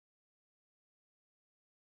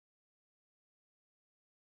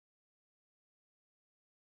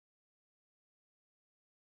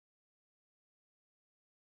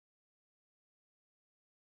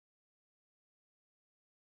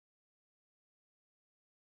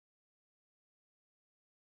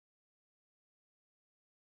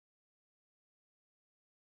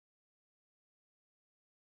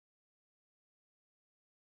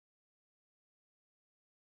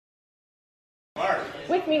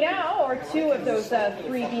With me now are two of those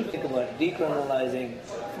three pieces. Think about decriminalizing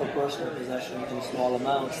for personal possession in small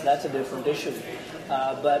amounts. That's a different issue.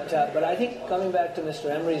 But I think coming back to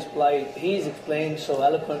Mr. Emery's plight, he's explained so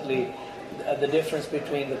eloquently the difference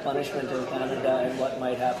between the punishment in Canada and what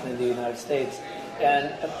might happen in the United States.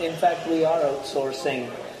 And in fact, we are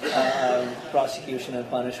outsourcing prosecution and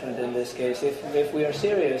punishment in this case. If we are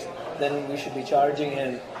serious, then we should be charging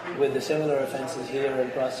him with the similar offenses here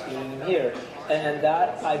and prosecuting him here. And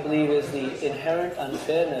that, I believe, is the inherent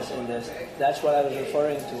unfairness in this. That's what I was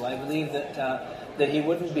referring to. I believe that he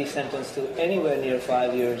wouldn't be sentenced to anywhere near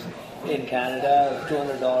 5 years in Canada.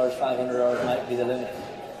 $200, $500 might be the limit.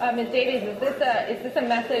 Ms. Davies, is this a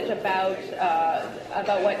message about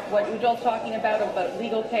what Ujjal's talking about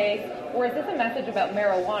legal case, or is this a message about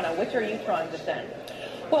marijuana? Which are you trying to send?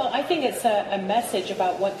 Well, I think it's a message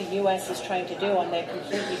about what the U.S. is trying to do on their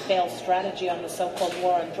completely failed strategy on the so-called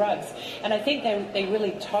war on drugs. And I think they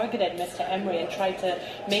really targeted Mr. Emery and tried to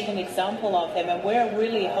make an example of him. And we're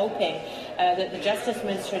really hoping that the Justice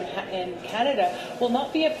Minister in Canada will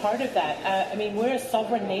not be a part of that. I mean, we're a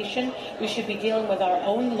sovereign nation. We should be dealing with our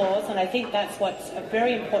own laws, and I think that's what's a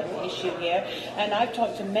very important issue here. And I've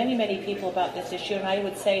talked to many, many people about this issue, and I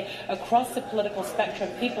would say across the political spectrum,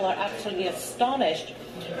 people are absolutely astonished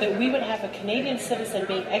that we would have a Canadian citizen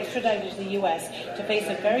being extradited to the U.S. to face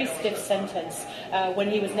a very stiff sentence when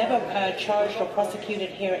he was never charged or prosecuted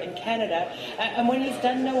here in Canada, and when he's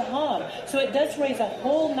done no harm. So it does raise a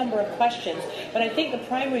whole number of questions, but I think the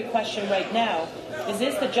primary question right now is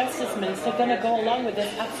the Justice Minister going to go along with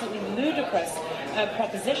this absolutely ludicrous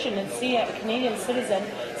proposition and see a Canadian citizen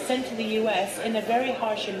sent to the U.S. in a very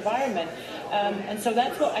harsh environment? And so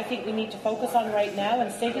that's what I think we need to focus on right now,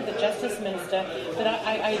 and say to the Justice Minister that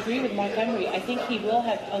I agree with Marc Emery. I think he will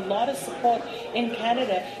have a lot of support in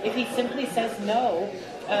Canada if he simply says no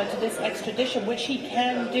to this extradition, which he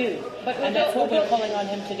can do. And that's what we're calling on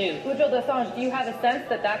him to do. Ujjal Dosanjh, do you have a sense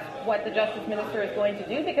that that's what the Justice Minister is going to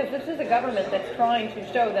do? Because this is a government that's trying to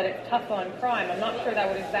show that it's tough on crime. I'm not sure that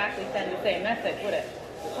would exactly send the same message, would it?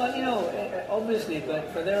 Well, obviously,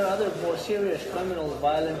 but there are other more serious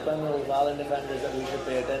violent offenders that we should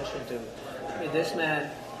pay attention to. I mean, this man,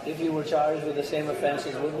 if he were charged with the same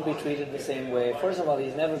offenses, wouldn't be treated the same way. First of all,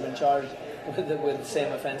 he's never been charged with the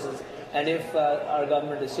same offenses. And if our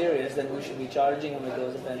government is serious, then we should be charging him with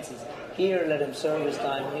those offenses. Here, let him serve his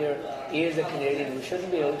time here. He is a Canadian. We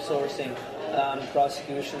shouldn't be outsourcing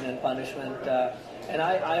prosecution and punishment. And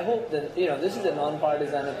I hope that, this is a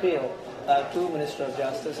non-partisan appeal to Minister of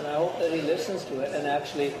Justice, and I hope that he listens to it and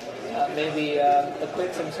actually maybe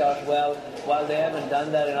acquits himself well, while they haven't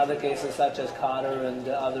done that in other cases such as Carter and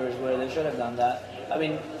others where they should have done that. I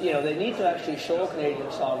mean, they need to actually show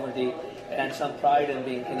Canadian sovereignty and some pride in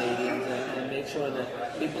being Canadians, and make sure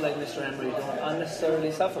that people like Mr. Emery don't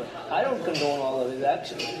unnecessarily suffer. I don't condone all of his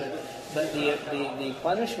actions, but the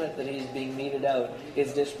punishment that he's being meted out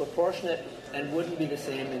is disproportionate and wouldn't be the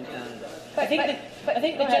same in Canada. I think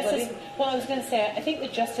the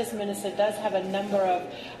Justice Minister does have a number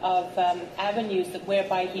of avenues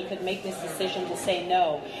whereby he could make this decision to say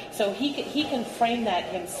no. So he can frame that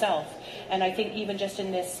himself. And I think even just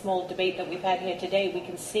in this small debate that we've had here today, we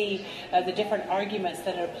can see the different arguments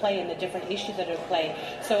that are at play and the different issues that are at play.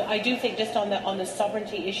 So I do think just on the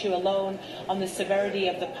sovereignty issue alone, on the severity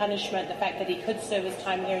of the punishment, the fact that he could serve his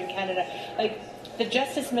time here in Canada, the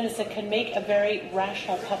Justice Minister can make a very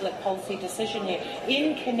rational public policy decision here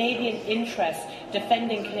in Canadian interest,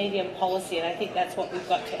 defending Canadian policy, and I think that's what we've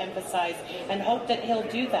got to emphasize and hope that he'll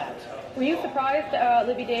do that. Were you surprised,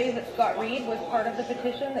 Libby Davies, that Scott Reid was part of the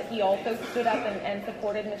petition, that he also stood up and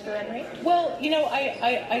supported Mr. Emery? Well,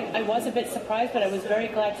 I was a bit surprised, but I was very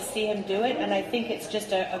glad to see him do it, and I think it's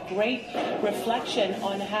just a great reflection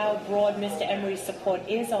on how broad Mr. Emery's support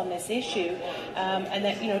is on this issue, and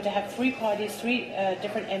that, to have three parties, three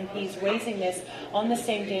different MPs raising this on the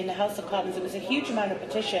same day in the House of Commons. It was a huge amount of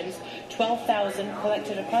petitions, 12,000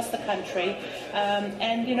 collected across the country,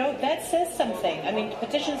 and, that says something. I mean,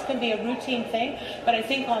 petitions can be a routine thing, but I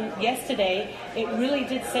think on yesterday it really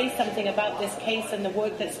did say something about this case and the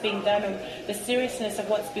work that's being done and the seriousness of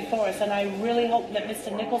what's before us, and I really hope that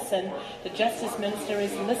Mr. Nicholson, the Justice Minister,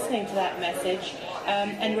 is listening to that message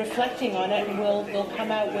and reflecting on it, and will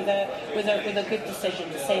come out with a good decision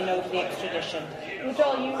to say no to the extradition.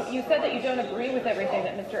 Ujjal, you said that you don't agree with everything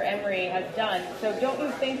that Mr. Emery has done, so don't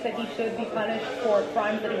you think that he should be punished for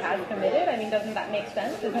crimes that he has committed? I mean, doesn't that make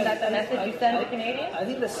sense? Isn't that the message you send to Canadians? I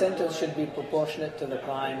think the sentence should be proportionate to the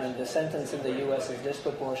crime, and the sentence in the U.S. is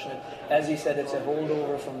disproportionate. As he said, it's a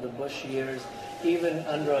holdover from the Bush years. Even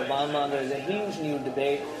under Obama, there's a huge new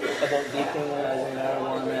debate about decriminalizing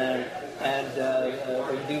marijuana, and and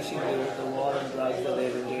reducing the war on drugs that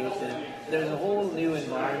they've engaged in. There's a whole new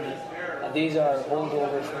environment. These are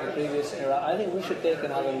holdovers from the previous era. I think we should take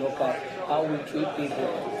another look at how we treat people.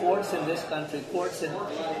 Courts in this country, courts in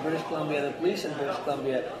British Columbia, the police in British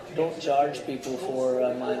Columbia don't charge people for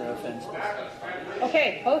minor offences.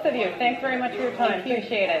 Okay, both of you, thanks very much for your time.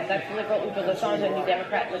 Appreciate it. That's Liberal Uja Lasanja and New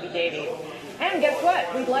Democrat Libby Davies. And guess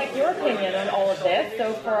what? We'd like your opinion on all of this.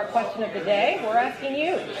 So for our question of the day, we're asking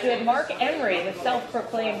you, should Marc Emery, the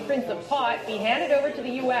self-proclaimed Prince of Pot, be handed over to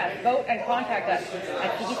the U.S.? Vote and contact us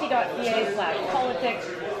at cbc.ca/politics,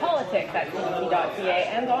 politics at cbc.ca,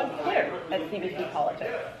 and on Twitter at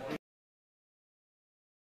cbcpolitics.